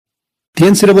The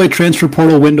NCAA transfer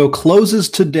portal window closes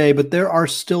today, but there are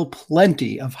still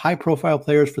plenty of high-profile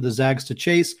players for the Zags to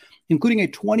chase, including a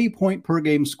 20-point per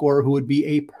game scorer who would be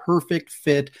a perfect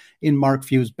fit in Mark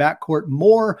Few's backcourt.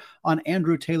 More on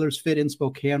Andrew Taylor's fit in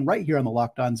Spokane right here on the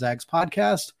Locked On Zags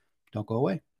podcast. Don't go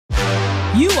away.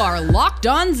 You are Locked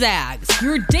On Zags,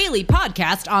 your daily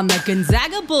podcast on the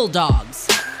Gonzaga Bulldogs.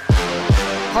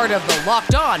 Part of the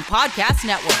Locked On Podcast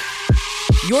Network.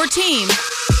 Your team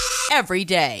every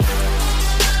day.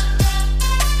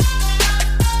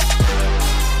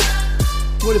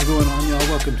 What is going on, y'all?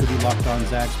 Welcome to the Locked On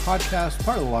Zags podcast,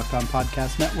 part of the Locked On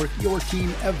Podcast Network, your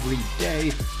team every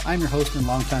day. I'm your host and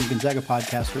longtime Gonzaga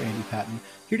podcaster, Andy Patton,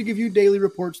 here to give you daily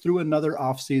reports through another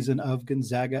offseason of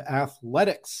Gonzaga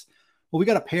athletics. Well, we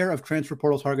got a pair of transfer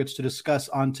portal targets to discuss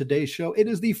on today's show. It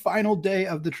is the final day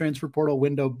of the transfer portal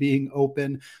window being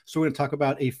open. So we're going to talk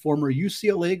about a former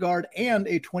UCLA guard and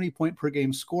a 20-point per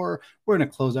game scorer. We're going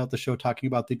to close out the show talking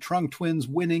about the Trung twins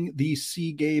winning the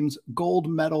SEA Games gold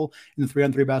medal in the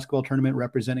 3-on-3 basketball tournament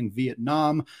representing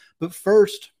Vietnam. But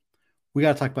first, we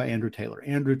got to talk about Andrew Taylor.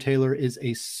 Andrew Taylor is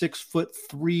a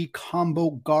 6'3"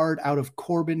 combo guard out of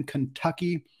Corbin,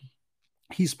 Kentucky.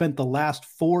 He spent the last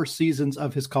 4 seasons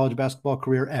of his college basketball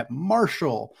career at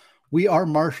Marshall. We are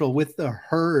Marshall with the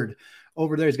herd.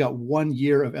 Over there, he's got 1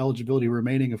 year of eligibility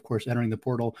remaining, of course, entering the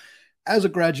portal as a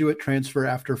graduate transfer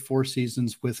after 4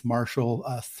 seasons with Marshall,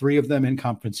 3 of them in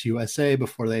Conference USA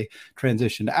before they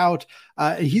transitioned out.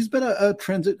 He's been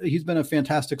a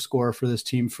fantastic scorer for this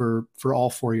team for all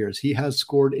 4 years. He has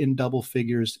scored in double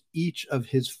figures each of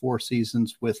his 4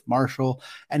 seasons with Marshall,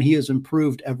 and he has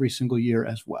improved every single year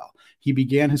as well. He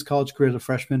began his college career as a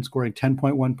freshman, scoring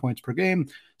 10.1 points per game.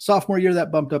 Sophomore year,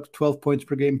 that bumped up to 12 points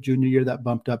per game. Junior year, that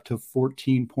bumped up to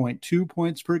 14.2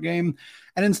 points per game.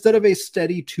 And instead of a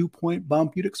steady 2-point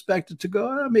bump, you'd expect it to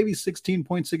go maybe 16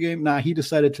 points a game. Nah, he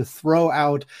decided to throw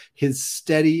out his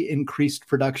steady increased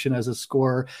production as a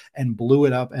scorer and blew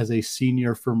it up as a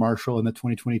senior for Marshall in the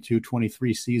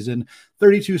 2022-23 season.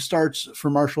 32 starts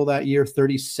for Marshall that year,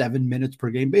 37 minutes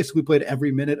per game. Basically played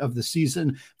every minute of the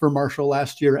season for Marshall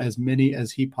last year, as many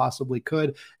as he possibly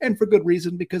could. And for good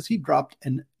reason, because he dropped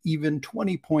an even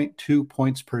 20.2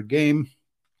 points per game.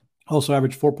 Also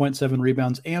averaged 4.7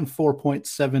 rebounds and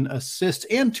 4.7 assists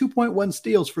and 2.1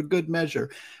 steals for good measure.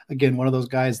 Again, one of those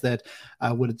guys that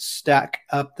would stack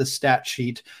up the stat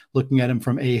sheet. Looking at him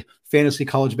from a fantasy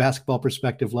college basketball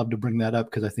perspective, love to bring that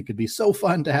up because I think it'd be so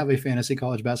fun to have a fantasy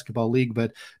college basketball league,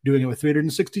 but doing it with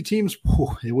 360 teams,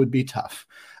 it would be tough.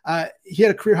 He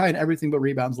had a career high in everything but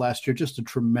rebounds last year. Just a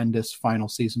tremendous final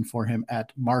season for him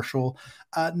at Marshall.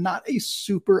 Not a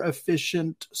super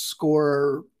efficient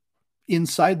scorer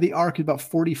inside the arc, about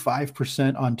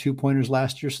 45% on 2-pointers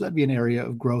last year. So that'd be an area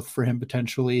of growth for him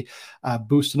potentially,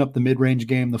 boosting up the mid-range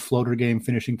game, the floater game,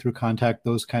 finishing through contact,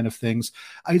 those kind of things.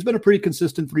 He's been a pretty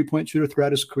consistent 3-point shooter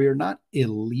throughout his career, not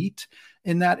elite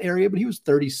in that area, but he was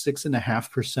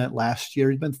 36.5% last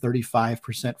year. He's been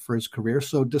 35% for his career.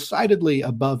 So decidedly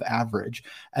above average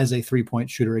as a 3-point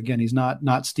shooter. Again, he's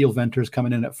not Steel Venters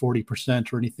coming in at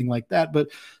 40% or anything like that,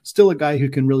 but still a guy who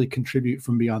can really contribute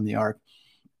from beyond the arc.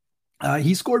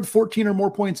 He scored 14 or more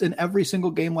points in every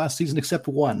single game last season except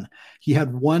one. He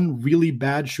had one really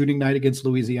bad shooting night against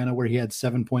Louisiana where he had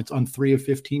 7 points on 3 of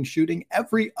 15 shooting.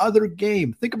 Every other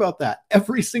game, think about that.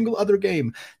 Every single other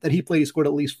game that he played, he scored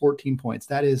at least 14 points.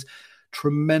 That is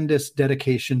tremendous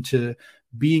dedication to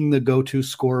being the go-to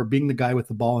scorer, being the guy with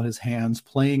the ball in his hands,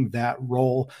 playing that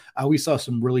role. We saw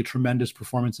some really tremendous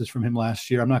performances from him last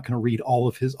year. I'm not going to read all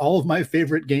of my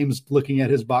favorite games looking at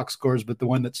his box scores, but the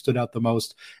one that stood out the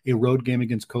most, a road game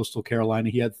against Coastal Carolina.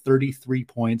 He had 33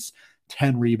 points,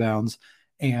 10 rebounds,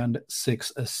 and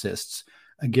 6 assists.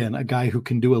 Again, a guy who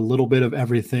can do a little bit of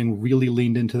everything, really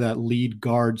leaned into that lead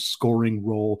guard scoring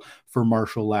role for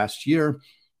Marshall last year.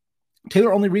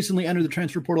 Taylor only recently entered the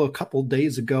transfer portal a couple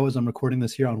days ago as I'm recording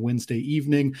this here on Wednesday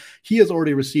evening. He has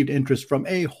already received interest from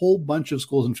a whole bunch of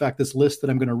schools. In fact, this list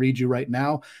that I'm going to read you right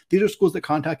now, these are schools that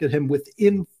contacted him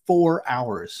within 4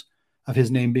 hours of his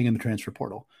name being in the transfer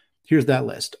portal. Here's that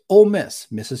list. Ole Miss,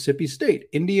 Mississippi State,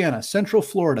 Indiana, Central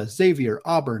Florida, Xavier,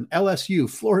 Auburn, LSU,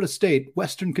 Florida State,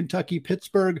 Western Kentucky,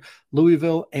 Pittsburgh,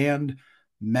 Louisville, and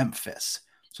Memphis.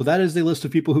 So that is the list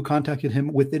of people who contacted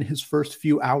him within his first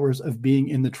few hours of being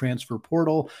in the transfer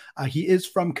portal. He is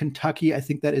from Kentucky. I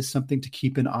think that is something to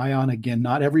keep an eye on. Again,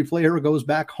 not every player goes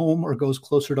back home or goes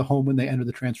closer to home when they enter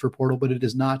the transfer portal, but it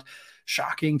is not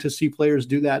shocking to see players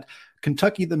do that.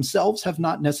 Kentucky themselves have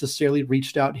not necessarily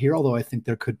reached out here, although I think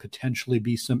there could potentially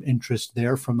be some interest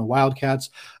there from the Wildcats.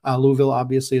 Louisville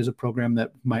obviously is a program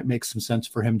that might make some sense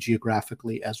for him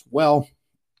geographically as well.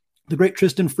 The great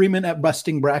Tristan Freeman at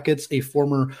Busting Brackets, a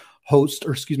former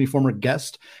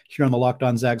guest here on the Locked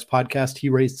On Zags podcast. He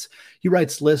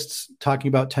writes lists talking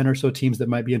about 10 or so teams that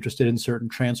might be interested in certain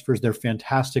transfers. They're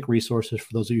fantastic resources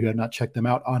for those of you who have not checked them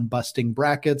out on Busting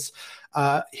Brackets.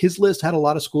 His list had a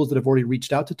lot of schools that have already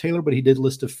reached out to Taylor, but he did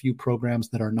list a few programs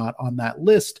that are not on that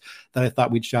list that I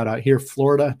thought we'd shout out here.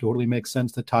 Florida, totally makes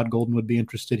sense that Todd Golden would be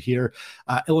interested here.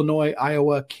 Illinois,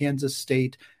 Iowa, Kansas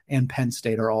State, and Penn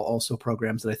State are all also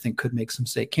programs that I think could make some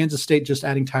sense. Kansas State just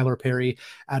adding Tyler Perry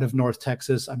out of North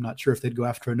Texas. I'm not sure if they'd go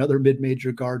after another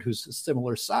mid-major guard who's a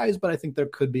similar size, but I think there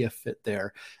could be a fit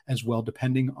there as well,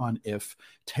 depending on if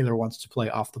Taylor wants to play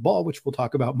off the ball, which we'll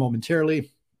talk about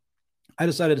momentarily. I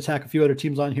decided to tack a few other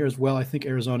teams on here as well. I think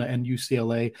Arizona and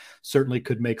UCLA certainly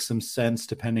could make some sense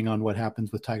depending on what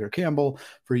happens with Tiger Campbell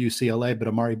for UCLA, but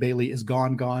Amari Bailey is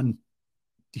gone.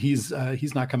 He's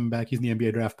not coming back. He's in the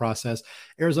NBA draft process.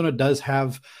 Arizona does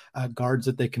have guards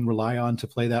that they can rely on to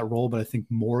play that role, but I think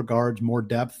more guards, more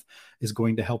depth is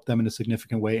going to help them in a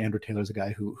significant way. Andrew Taylor's a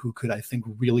guy who could, I think,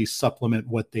 really supplement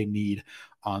what they need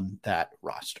on that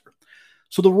roster.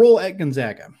 So the role at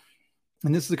Gonzaga,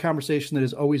 and this is a conversation that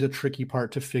is always a tricky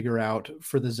part to figure out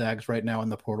for the Zags right now in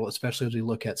the portal, especially as we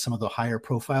look at some of the higher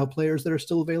profile players that are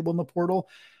still available in the portal.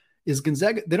 Is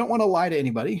Gonzaga, they don't want to lie to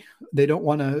anybody. They don't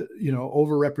want to,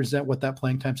 overrepresent what that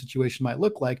playing time situation might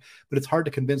look like, but it's hard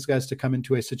to convince guys to come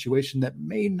into a situation that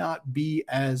may not be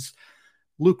as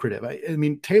lucrative. I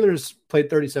mean, Taylor's played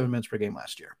 37 minutes per game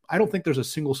last year. I don't think there's a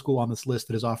single school on this list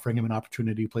that is offering him an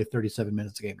opportunity to play 37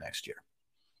 minutes a game next year.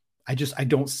 I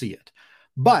don't see it.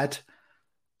 But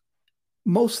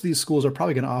most of these schools are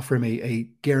probably going to offer him a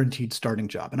guaranteed starting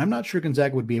job. And I'm not sure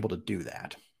Gonzaga would be able to do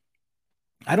that.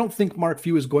 I don't think Mark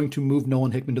Few is going to move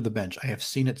Nolan Hickman to the bench. I have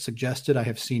seen it suggested. I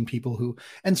have seen people who,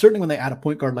 and certainly when they add a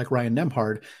point guard like Ryan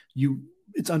Nembhard,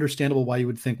 it's understandable why you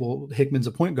would think, well, Hickman's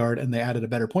a point guard and they added a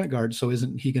better point guard, so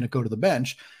isn't he going to go to the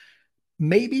bench?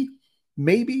 Maybe.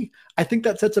 I think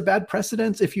that sets a bad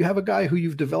precedence. If you have a guy who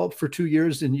you've developed for 2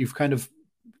 years and you've kind of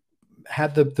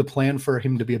had the plan for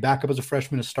him to be a backup as a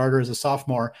freshman, a starter as a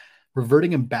sophomore,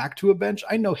 reverting him back to a bench.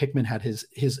 I know Hickman had his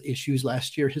issues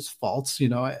last year, his faults,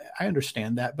 I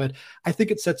understand that, but I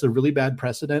think it sets a really bad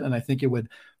precedent. And I think it would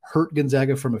hurt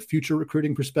Gonzaga from a future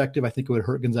recruiting perspective. I think it would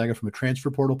hurt Gonzaga from a transfer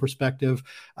portal perspective.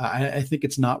 I think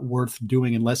it's not worth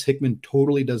doing unless Hickman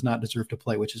totally does not deserve to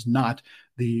play, which is not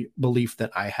the belief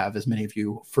that I have, as many of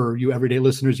you. For you everyday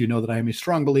listeners, you know that I am a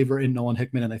strong believer in Nolan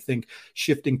Hickman, and I think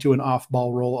shifting to an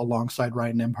off-ball role alongside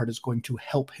Ryan Nembhard is going to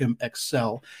help him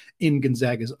excel in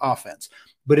Gonzaga's offense.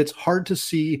 But it's hard to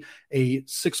see a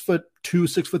 6'2",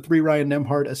 6'3" Ryan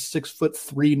Nembhard, a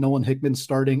 6'3" Nolan Hickman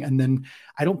starting. And then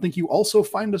I don't think you also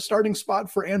find a starting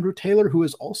spot for Andrew Taylor, who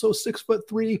is also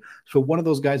 6'3". So one of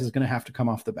those guys is going to have to come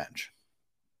off the bench.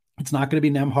 It's not going to be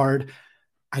Nembhard.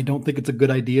 I don't think it's a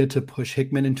good idea to push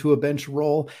Hickman into a bench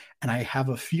role. And I have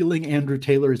a feeling Andrew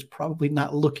Taylor is probably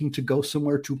not looking to go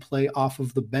somewhere to play off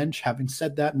of the bench. Having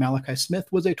said that, Malachi Smith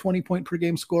was a 20-point per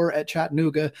game scorer at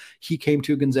Chattanooga. He came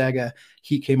to Gonzaga.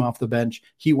 He came off the bench.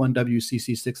 He won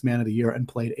WCC Sixth Man of the Year and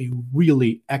played a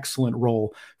really excellent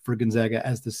role for Gonzaga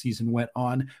as the season went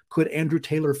on. Could Andrew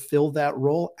Taylor fill that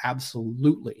role?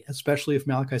 Absolutely, especially if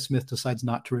Malachi Smith decides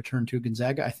not to return to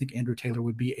Gonzaga. I think Andrew Taylor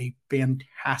would be a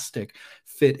fantastic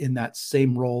fit in that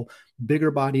same role.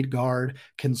 Bigger bodied guard,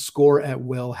 can score at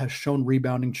will, has shown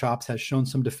rebounding chops, has shown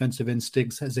some defensive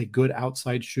instincts, has a good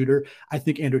outside shooter. I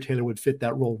think Andrew Taylor would fit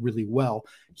that role really well.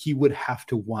 He would have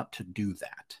to want to do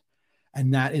that.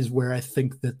 And that is where I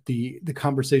think that the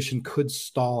conversation could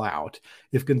stall out.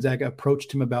 If Gonzaga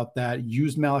approached him about that,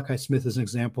 used Malachi Smith as an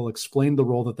example, explained the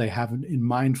role that they have in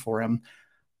mind for him,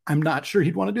 I'm not sure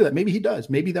he'd want to do that. Maybe he does.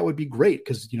 Maybe that would be great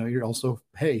because, you're also,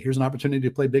 hey, here's an opportunity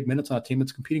to play big minutes on a team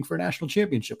that's competing for a national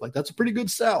championship. Like, that's a pretty good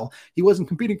sell. He wasn't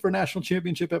competing for a national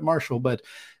championship at Marshall, but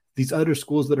these other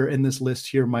schools that are in this list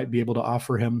here might be able to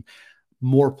offer him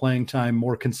more playing time,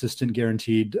 more consistent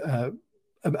guaranteed,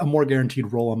 a more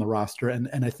guaranteed role on the roster.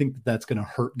 And I think that's going to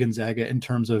hurt Gonzaga in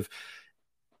terms of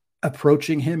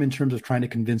approaching him, in terms of trying to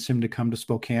convince him to come to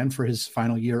Spokane for his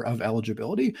final year of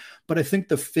eligibility. But I think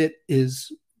the fit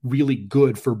is really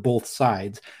good for both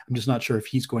sides. I'm just not sure if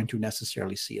he's going to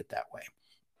necessarily see it that way.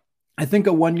 I think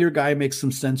a one-year guy makes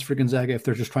some sense for Gonzaga if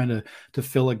they're just trying to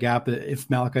fill a gap. If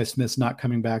Malachi Smith's not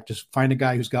coming back, just find a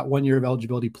guy who's got 1 year of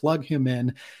eligibility, plug him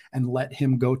in and let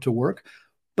him go to work.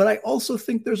 But I also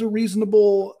think there's a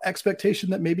reasonable expectation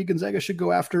that maybe Gonzaga should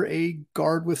go after a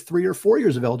guard with 3 or 4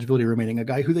 years of eligibility remaining, a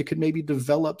guy who they could maybe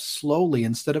develop slowly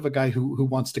instead of a guy who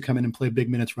wants to come in and play big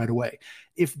minutes right away.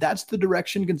 if that's the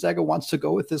direction Gonzaga wants to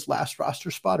go with this last roster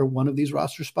spot or one of these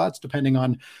roster spots, depending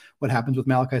on what happens with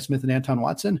Malachi Smith and Anton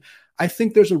Watson, I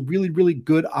think there's a really, really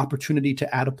good opportunity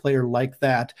to add a player like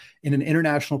that in an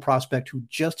international prospect who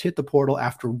just hit the portal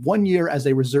after 1 year as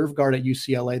a reserve guard at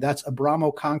UCLA. That's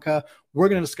Abramo Canka. We're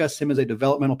going to discuss him as a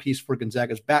developmental piece for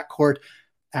Gonzaga's backcourt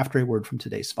after a word from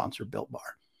today's sponsor, Built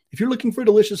Bar. If you're looking for a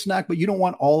delicious snack, but you don't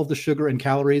want all of the sugar and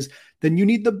calories, then you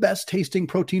need the best tasting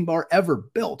protein bar ever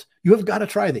built. You have got to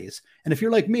try these. And if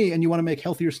you're like me and you want to make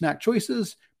healthier snack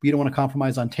choices, but you don't want to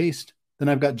compromise on taste, then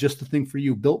I've got just the thing for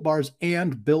you, Built Bars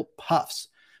and Built Puffs.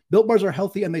 Built Bars are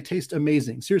healthy and they taste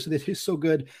amazing. Seriously, they taste so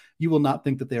good, you will not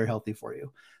think that they are healthy for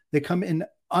you. They come in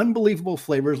unbelievable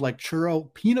flavors like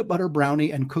churro, peanut butter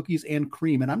brownie, and cookies and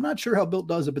cream. And I'm not sure how Built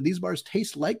does it, but these bars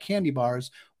taste like candy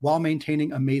bars while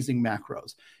maintaining amazing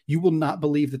macros. You will not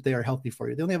believe that they are healthy for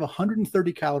you. They only have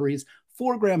 130 calories,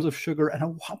 4 grams of sugar, and a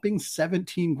whopping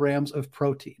 17 grams of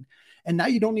protein. And now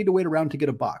you don't need to wait around to get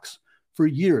a box. For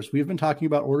years, we've been talking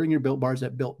about ordering your Built Bars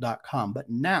at Built.com, but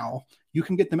now you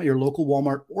can get them at your local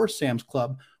Walmart or Sam's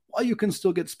Club, while you can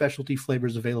still get specialty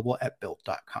flavors available at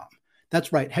Built.com.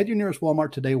 That's right. Head to your nearest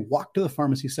Walmart today, walk to the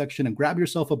pharmacy section, and grab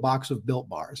yourself a box of Built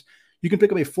Bars. You can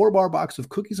pick up a 4-bar box of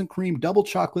cookies and cream, double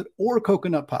chocolate, or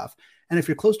coconut puff. And if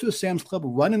you're close to a Sam's Club,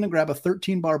 run in and grab a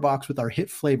 13-bar box with our hit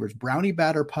flavors, brownie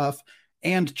batter puff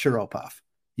and churro puff.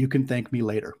 You can thank me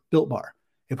later. Built Bar,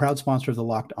 a proud sponsor of the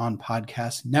Locked On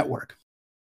Podcast Network.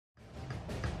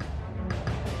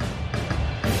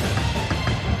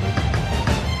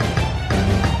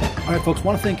 All right, folks,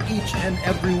 want to thank each and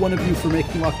every one of you for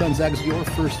making Locked On Zags your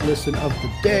first listen of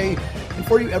the day. And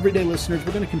for you everyday listeners,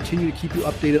 we're going to continue to keep you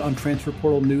updated on transfer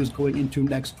portal news going into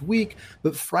next week.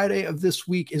 But Friday of this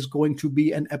week is going to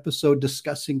be an episode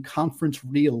discussing conference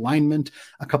realignment,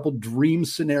 a couple dream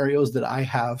scenarios that I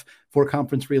have for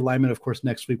conference realignment. Of course,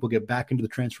 next week we'll get back into the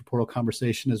transfer portal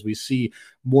conversation as we see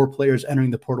more players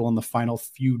entering the portal in the final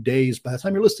few days. By the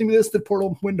time you're listening to this, the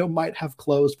portal window might have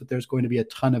closed, but there's going to be a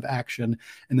ton of action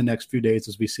in the next few days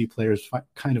as we see players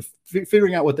kind of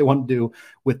figuring out what they want to do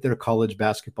with their college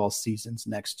basketball seasons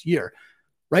next year.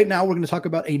 Right now, we're going to talk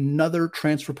about another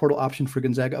transfer portal option for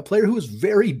Gonzaga, a player who is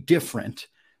very different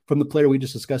from the player we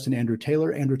just discussed in Andrew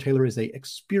Taylor. Andrew Taylor is a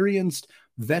experienced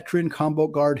veteran combo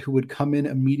guard who would come in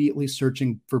immediately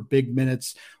searching for big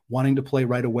minutes, wanting to play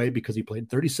right away because he played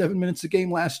 37 minutes a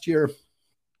game last year.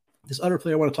 This other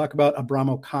player I want to talk about,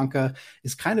 Abramo Canka,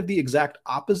 is kind of the exact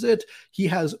opposite. He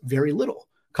has very little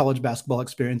college basketball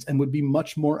experience and would be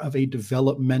much more of a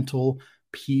developmental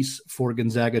piece for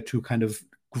Gonzaga to kind of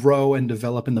grow and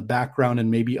develop in the background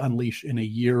and maybe unleash in a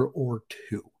year or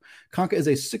two. Canka is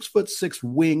a 6'6"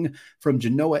 wing from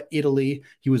Genoa, Italy.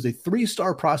 He was a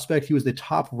 3-star prospect. He was the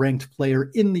top-ranked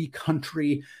player in the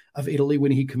country of Italy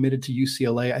when he committed to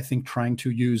UCLA. I think trying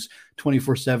to use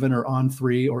 24/7 or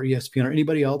On3 or ESPN or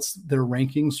anybody else, their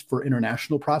rankings for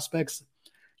international prospects,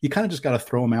 you kind of just got to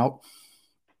throw them out.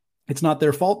 It's not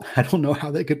their fault. I don't know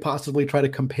how they could possibly try to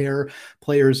compare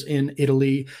players in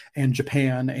Italy and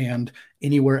Japan and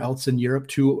anywhere else in Europe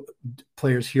to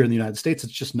players here in the United States.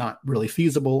 It's just not really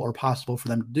feasible or possible for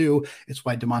them to do. It's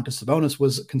why Domantas Sabonis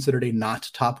was considered a not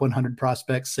top 100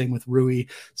 prospect. Same with Rui.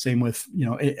 Same with,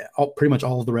 pretty much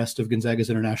all of the rest of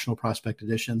Gonzaga's international prospect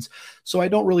additions. So I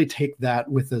don't really take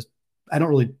that with this. I don't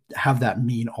really have that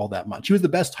mean all that much. He was the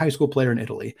best high school player in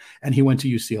Italy, and he went to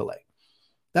UCLA.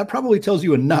 That probably tells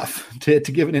you enough to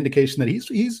give an indication that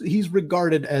he's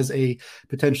regarded as a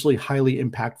potentially highly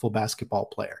impactful basketball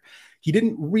player. He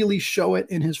didn't really show it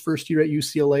in his first year at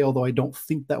UCLA, although I don't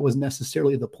think that was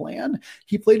necessarily the plan.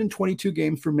 He played in 22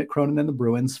 games for Mick Cronin and the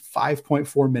Bruins,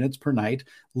 5.4 minutes per night.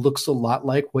 Looks a lot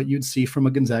like what you'd see from a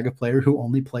Gonzaga player who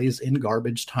only plays in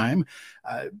garbage time.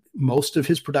 Most of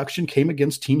his production came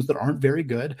against teams that aren't very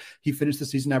good. He finished the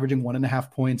season averaging 1.5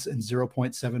 points and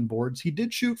 0.7 boards. He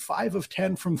did shoot 5 of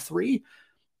 10 from 3.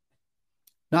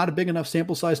 Not a big enough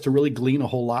sample size to really glean a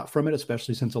whole lot from it,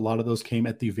 especially since a lot of those came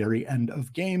at the very end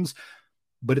of games.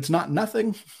 But it's not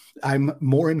nothing. I'm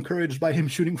more encouraged by him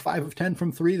shooting 5 of 10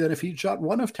 from 3 than if he'd shot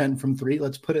 1 of 10 from 3.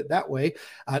 Let's put it that way.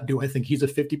 Do I think he's a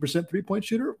 50% three-point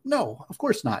shooter? No, of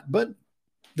course not. But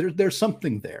there's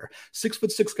something there.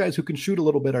 6'6" guys who can shoot a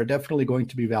little bit are definitely going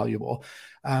to be valuable.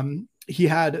 He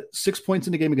had 6 points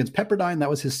in the game against Pepperdine. That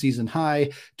was his season high,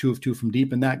 2 of 2 from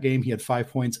deep in that game. He had 5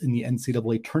 points in the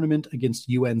NCAA tournament against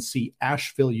UNC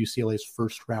Asheville, UCLA's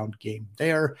first round game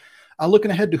there.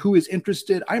 Looking ahead to who is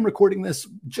interested, I'm recording this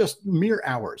just mere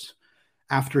hours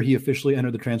after he officially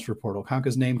entered the transfer portal.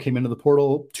 Kanka's name came into the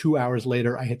portal 2 hours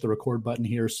later. I hit the record button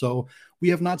here. So we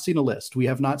have not seen a list. We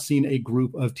have not seen a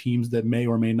group of teams that may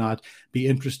or may not be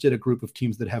interested, a group of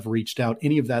teams that have reached out,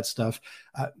 any of that stuff.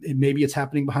 Maybe it's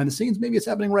happening behind the scenes. Maybe it's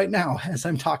happening right now as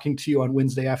I'm talking to you on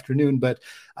Wednesday afternoon, but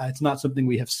it's not something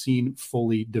we have seen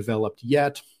fully developed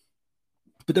yet.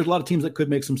 But there's a lot of teams that could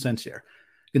make some sense here.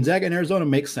 Gonzaga and Arizona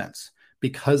makes sense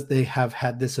because they have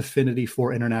had this affinity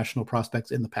for international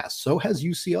prospects in the past. So has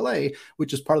UCLA,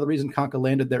 which is part of the reason Canka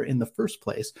landed there in the first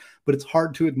place. But it's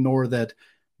hard to ignore that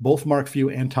both Mark Few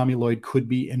and Tommy Lloyd could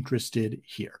be interested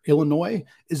here. Illinois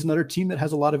is another team that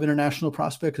has a lot of international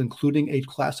prospects, including a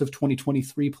class of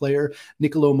 2023 player,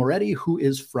 Niccolò Moretti, who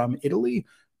is from Italy.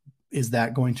 Is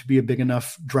that going to be a big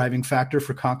enough driving factor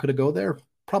for Canka to go there?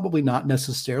 Probably not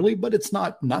necessarily, but it's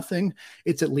not nothing.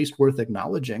 It's at least worth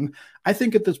acknowledging. I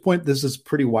think at this point, this is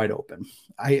pretty wide open.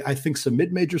 I think some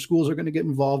mid-major schools are going to get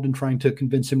involved in trying to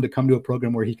convince him to come to a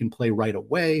program where he can play right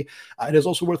away. It is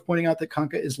also worth pointing out that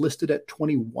Canka is listed at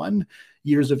 21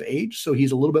 years of age, so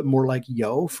he's a little bit more like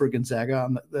Yo for Gonzaga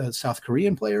on the South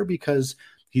Korean player because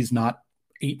he's not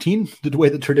 18, the way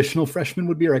the traditional freshman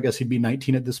would be, or I guess he'd be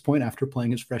 19 at this point after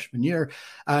playing his freshman year.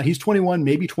 He's 21,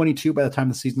 maybe 22 by the time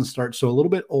the season starts, so a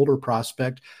little bit older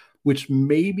prospect, which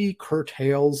maybe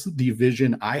curtails the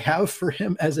vision I have for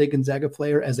him as a Gonzaga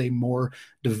player, as a more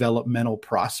developmental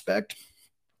prospect.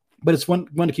 But it's one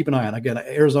to keep an eye on. Again,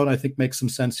 Arizona, I think, makes some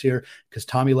sense here because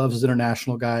Tommy loves his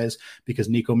international guys, because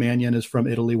Nico Mannion is from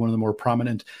Italy, one of the more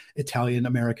prominent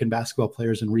Italian-American basketball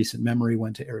players in recent memory,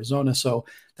 went to Arizona. So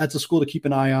that's a school to keep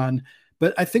an eye on.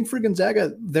 But I think for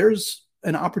Gonzaga, there's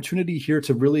an opportunity here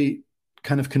to really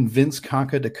kind of convince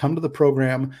Canka to come to the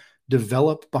program,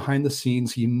 develop behind the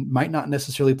scenes. He might not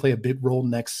necessarily play a big role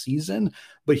next season,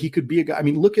 but he could be a guy. I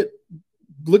mean, look,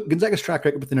 Gonzaga's track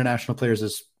record with international players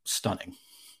is stunning.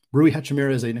 Rui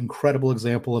Hachimura is an incredible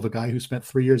example of a guy who spent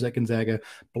 3 years at Gonzaga,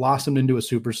 blossomed into a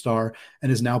superstar,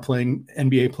 and is now playing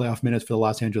NBA playoff minutes for the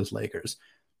Los Angeles Lakers.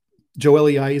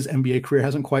 Joel Ayayi's NBA career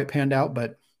hasn't quite panned out,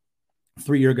 but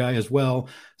 3-year guy as well,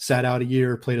 sat out a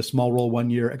year, played a small role 1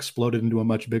 year, exploded into a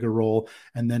much bigger role,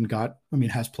 and then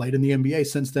has played in the NBA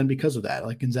since then because of that.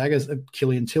 Like Gonzaga's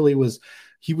Killian Tilly was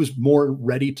more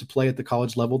ready to play at the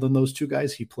college level than those two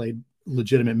guys. He played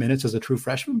legitimate minutes as a true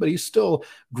freshman, but he still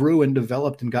grew and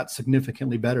developed and got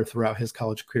significantly better throughout his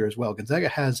college career as well. Gonzaga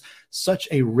has such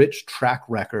a rich track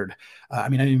record. I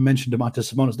even mentioned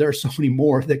Domantas Sabonis. There are so many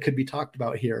more that could be talked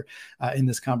about here in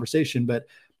this conversation, but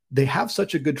they have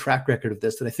such a good track record of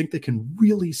this that I think they can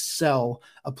really sell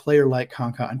a player like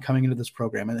Canka on coming into this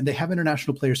program. And they have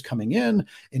international players coming in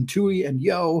Tui and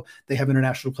Yo. They have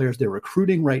international players they're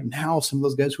recruiting right now, some of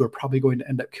those guys who are probably going to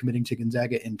end up committing to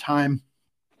Gonzaga in time.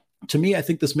 To me, I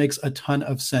think this makes a ton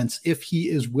of sense if he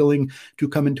is willing to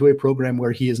come into a program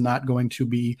where he is not going to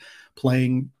be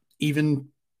playing even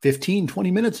 15, 20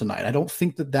 minutes a night. I don't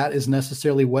think that is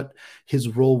necessarily what his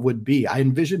role would be. I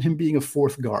envision him being a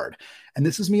fourth guard. And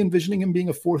this is me envisioning him being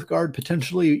a fourth guard,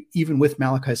 potentially even with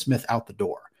Malachi Smith out the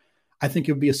door. I think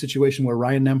it would be a situation where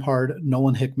Ryan Nembhard,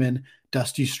 Nolan Hickman,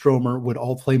 Dusty Stromer would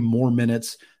all play more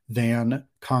minutes than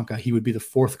Canka. He would be the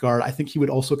fourth guard. I think he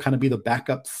would also kind of be the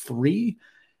backup three.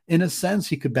 In a sense,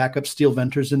 he could back up Steel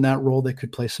Venters in that role. They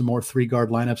could play some more 3-guard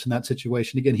lineups in that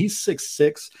situation. Again, he's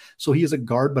 6'6", so he is a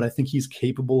guard, but I think he's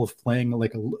capable of playing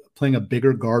a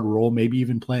bigger guard role, maybe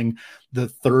even playing the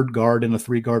third guard in a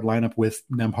 3-guard lineup with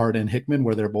Nembhard and Hickman,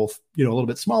 where they're both a little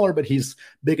bit smaller, but he's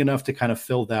big enough to kind of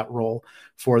fill that role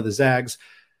for the Zags.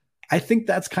 I think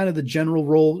that's kind of the general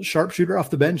role. Sharpshooter off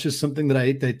the bench is something that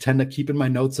I tend to keep in my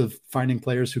notes of finding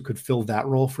players who could fill that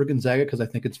role for Gonzaga because I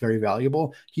think it's very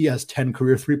valuable. He has 10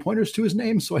 career 3-pointers to his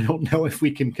name, so I don't know if we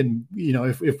can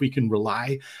if we can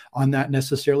rely on that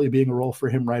necessarily being a role for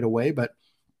him right away. But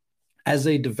as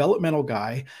a developmental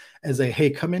guy,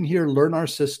 hey, come in here, learn our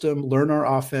system, learn our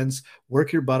offense,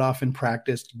 work your butt off in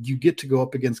practice. You get to go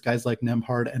up against guys like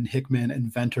Nembhard and Hickman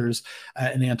and Venters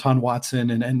and Anton Watson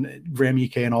and Graham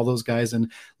Ike and all those guys,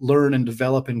 and learn and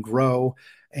develop and grow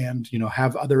and,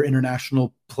 have other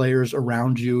international players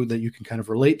around you that you can kind of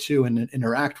relate to and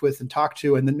interact with and talk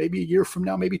to. And then maybe a year from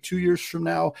now, maybe 2 years from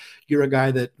now, you're a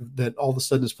guy that all of a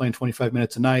sudden is playing 25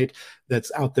 minutes a night,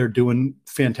 that's out there doing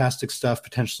fantastic stuff,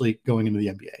 potentially going into the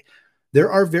NBA. There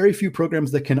are very few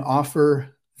programs that can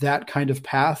offer that kind of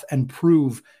path and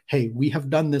prove, hey, we have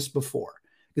done this before.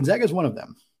 Gonzaga is one of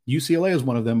them. UCLA is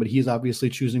one of them, but he's obviously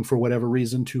choosing for whatever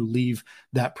reason to leave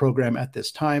that program at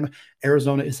this time.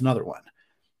 Arizona is another one.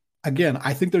 Again,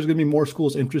 I think there's going to be more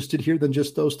schools interested here than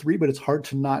just those three, but it's hard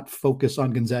to not focus on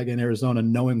Gonzaga and Arizona,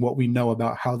 knowing what we know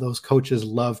about how those coaches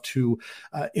love to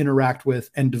interact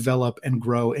with and develop and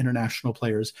grow international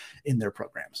players in their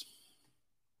programs.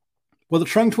 Well, the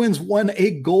Trung Twins won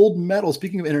a gold medal.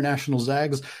 Speaking of international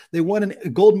Zags, they won a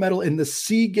gold medal in the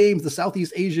SEA Games, the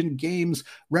Southeast Asian Games,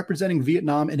 representing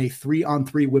Vietnam in a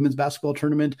 3-on-3 women's basketball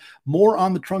tournament. More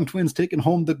on the Trung Twins taking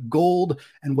home the gold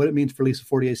and what it means for Lisa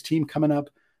Fortier's team coming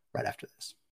up right after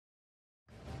this.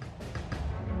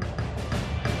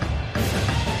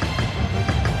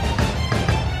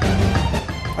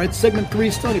 All right, segment 3,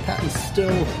 Stoney Patton's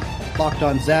still Locked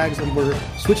On Zags, and we're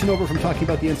switching over from talking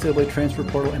about the NCAA transfer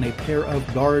portal and a pair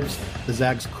of guards the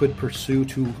Zags could pursue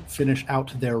to finish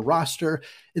out their roster.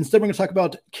 Instead, we're going to talk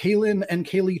about Kaylin and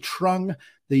Kaylee Trung,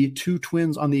 the two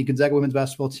twins on the Gonzaga women's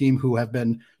basketball team who have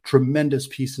been tremendous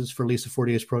pieces for Lisa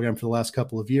Fortier's program for the last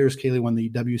couple of years. Kaylee won the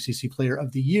WCC Player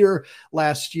of the Year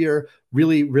last year.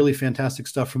 Really, really fantastic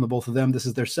stuff from the both of them. This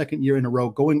is their second year in a row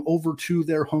going over to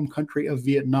their home country of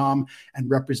Vietnam and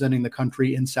representing the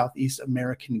country in Southeast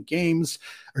American games,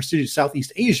 or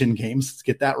Southeast Asian games. Let's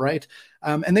get that right.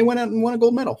 And they went out and won a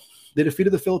gold medal. They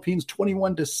defeated the Philippines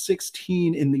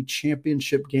 21-16 in the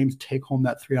championship game to take home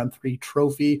that 3-on-3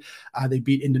 trophy. They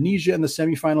beat Indonesia in the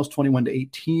semifinals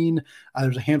 21-18.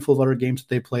 There's a handful of other games that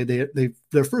they played.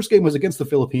 Their first game was against the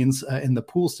Philippines in the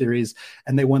pool series,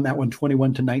 and they won that one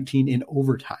 21-19 in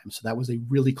overtime. So that was a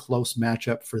really close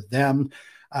matchup for them.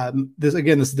 This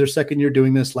is their second year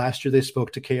doing this. Last year, they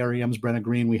spoke to KREM's Brenna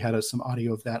Green. We had some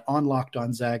audio of that on Locked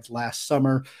On Zags last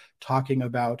summer, talking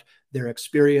about their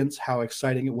experience, how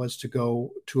exciting it was to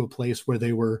go to a place where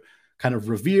they were kind of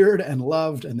revered and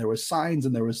loved, and there was signs,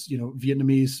 and there was,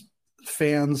 Vietnamese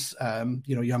fans,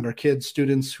 younger kids,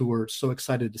 students who were so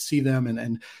excited to see them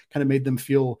and kind of made them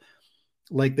feel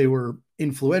like they were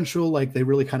influential, like they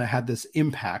really kind of had this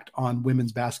impact on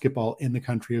women's basketball in the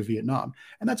country of Vietnam.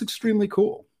 And that's extremely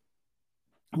cool.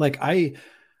 Like I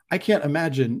can't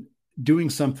imagine doing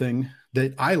something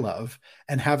that I love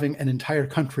and having an entire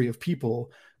country of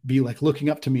people be like looking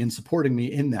up to me and supporting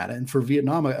me in that. And for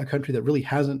Vietnam, a country that really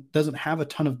doesn't have a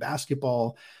ton of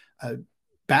basketball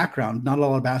background, not a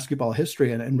lot of basketball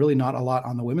history, and really not a lot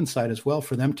on the women's side as well,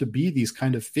 for them to be these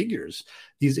kind of figures,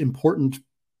 this important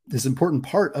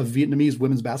part of Vietnamese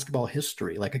women's basketball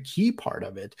history, like a key part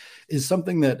of it, is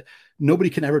something that nobody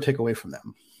can ever take away from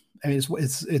them. I mean,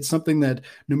 it's something that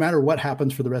no matter what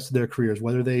happens for the rest of their careers,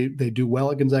 whether they do well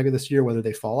at Gonzaga this year, whether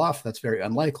they fall off, that's very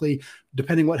unlikely.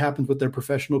 Depending what happens with their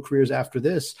professional careers after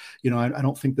this, I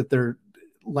don't think that they're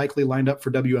likely lined up for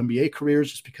WNBA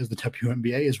careers, just because the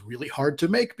WNBA is really hard to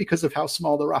make because of how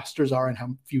small the rosters are and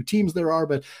how few teams there are.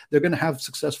 But they're going to have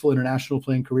successful international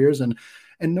playing careers, and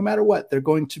no matter what, they're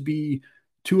going to be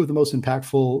two of the most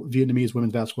impactful Vietnamese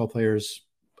women's basketball players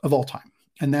of all time.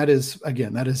 And that is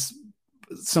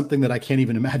something that I can't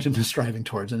even imagine striving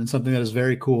towards. And it's something that is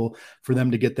very cool for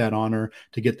them to get that honor,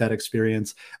 to get that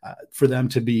experience, for them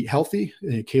to be healthy.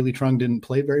 Kaylee Trung didn't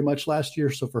play very much last year.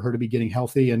 So for her to be getting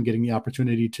healthy and getting the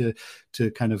opportunity to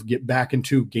kind of get back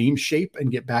into game shape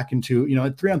and get back into,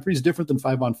 3-on-3 is different than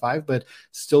 5-on-5, but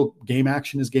still game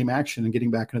action is game action, and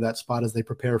getting back into that spot as they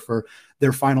prepare for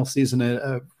their final season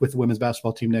with the women's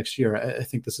basketball team next year. I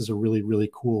think this is a really, really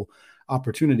cool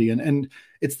opportunity. And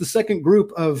it's the second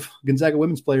group of Gonzaga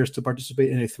women's players to participate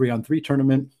in a 3-on-3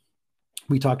 tournament.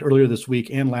 We talked earlier this week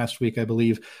and last week, I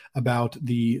believe, about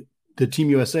the Team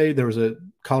USA. There was a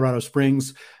Colorado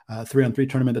Springs 3-on-3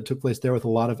 tournament that took place there with a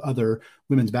lot of other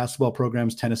women's basketball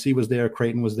programs. Tennessee was there,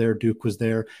 Creighton was there, Duke was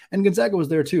there, and Gonzaga was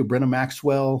there too. Brenna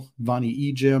Maxwell,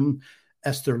 Vonnie Ejim,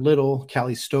 Esther Little,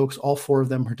 Callie Stokes, all four of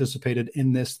them participated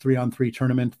in this 3-on-3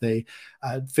 tournament. They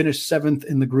finished seventh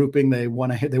in the grouping. They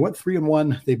went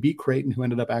 3-1. They beat Creighton, who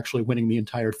ended up actually winning the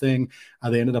entire thing.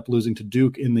 They ended up losing to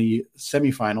Duke in the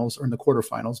semifinals or in the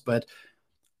quarterfinals. But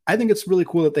I think it's really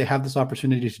cool that they have this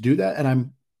opportunity to do that. And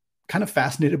I'm kind of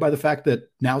fascinated by the fact that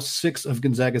now 6 of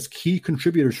Gonzaga's key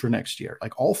contributors for next year,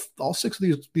 like all 6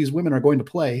 of these women, are going to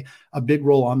play a big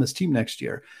role on this team next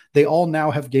year. They all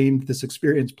now have gained this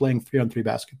experience playing 3-on-3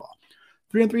 basketball.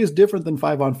 3-on-3 is different than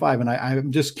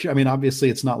 5-on-5. And obviously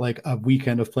it's not like a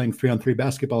weekend of playing 3-on-3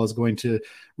 basketball is going to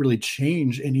really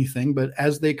change anything, but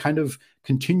as they kind of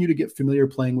continue to get familiar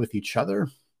playing with each other,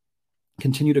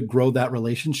 continue to grow that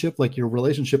relationship, like your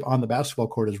relationship on the basketball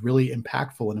court is really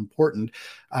impactful and important.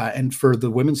 And for the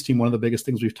women's team, one of the biggest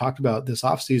things we've talked about this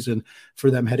offseason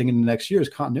for them heading into next year is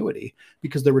continuity,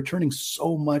 because they're returning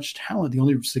so much talent. The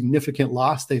only significant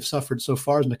loss they've suffered so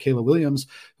far is Michaela Williams,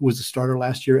 who was the starter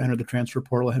last year, entered the transfer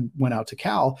portal and went out to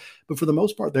Cal. But for the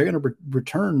most part, they're going to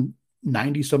return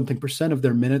 90-something% of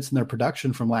their minutes and their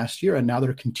production from last year, and now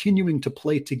they're continuing to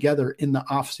play together in the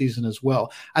offseason as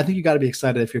well. I think you got to be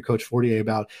excited if you're Coach Fortier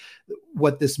about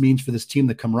what this means for this team,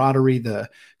 the camaraderie, the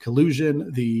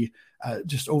collusion, the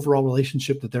just overall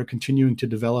relationship that they're continuing to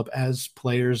develop as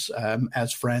players,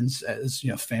 as friends, as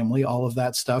family, all of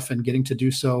that stuff, and getting to do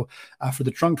so for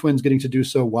the Trunk Twins, getting to do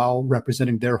so while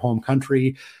representing their home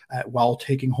country, while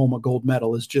taking home a gold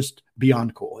medal is just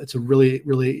beyond cool. It's a really,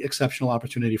 really exceptional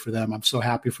opportunity for them. I'm so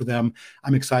happy for them.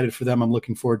 I'm excited for them. I'm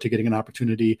looking forward to getting an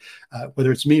opportunity,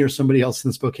 whether it's me or somebody else in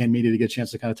the Spokane media, to get a chance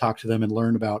to kind of talk to them and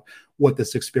learn about what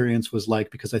this experience was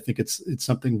like, because I think it's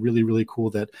something really, really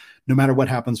cool that no matter what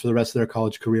happens for the rest of their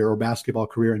college career or basketball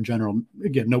career in general,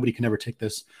 again, nobody can ever take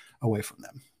this away from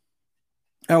them.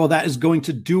 Well, that is going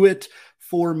to do it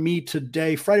for me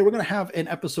today. Friday, we're going to have an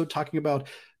episode talking about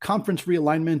conference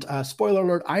realignment. Spoiler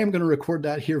alert, I am going to record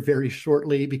that here very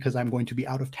shortly because I'm going to be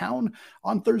out of town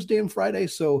on Thursday and Friday.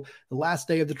 So the last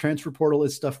day of the transfer portal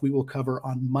is stuff we will cover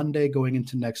on Monday going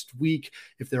into next week.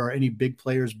 If there are any big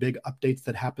players, big updates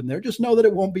that happen there, just know that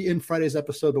it won't be in Friday's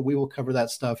episode, but we will cover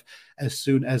that stuff as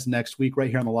soon as next week right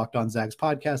here on the Locked On Zags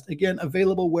podcast. Again,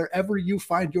 available wherever you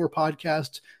find your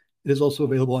podcast. It is also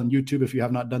available on YouTube if you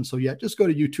have not done so yet. Just go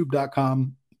to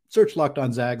youtube.com, search Locked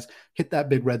On Zags, hit that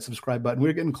big red subscribe button.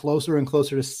 We're getting closer and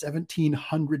closer to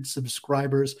 1,700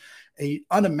 subscribers, an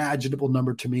unimaginable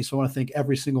number to me. So I want to thank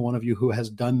every single one of you who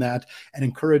has done that and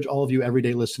encourage all of you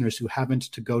everyday listeners who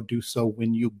haven't to go do so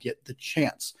when you get the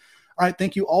chance. All right,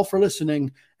 thank you all for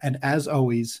listening. And as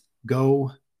always,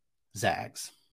 go Zags.